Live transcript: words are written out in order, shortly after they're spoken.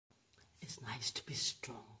It's nice to be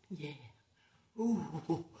strong, yeah.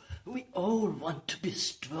 Ooh, we all want to be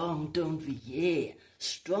strong, don't we? Yeah.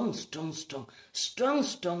 Strong, strong, strong. Strong,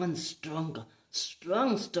 strong and stronger.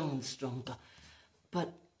 Strong, strong and stronger.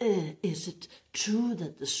 But is it true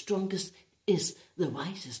that the strongest is the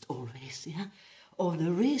wisest always, yeah? Or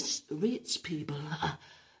the rich people are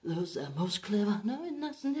those are most clever? No,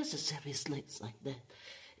 it's not necessarily like that.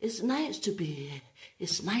 It's nice to be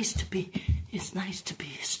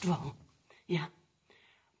strong, yeah.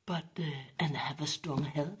 But and have a strong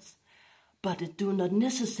health. But it do not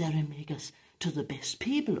necessarily make us to the best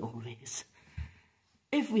people always.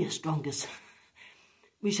 If we are strongest,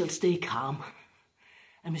 we shall stay calm,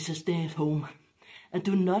 and we shall stay at home, and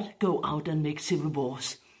do not go out and make civil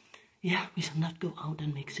wars. Yeah, we shall not go out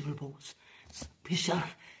and make civil wars. We shall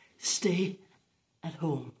stay at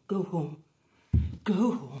home. Go home. Go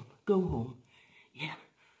home. Go home. Yeah.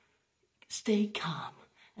 Stay calm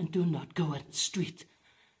and do not go at the streets.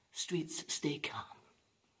 Stay calm.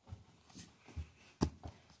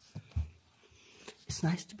 It's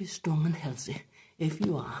nice to be strong and healthy. If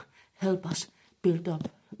you are, help us build up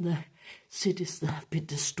the cities that have been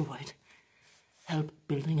destroyed. Help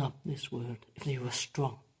building up this world if you are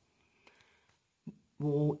strong.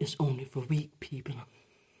 War is only for weak people.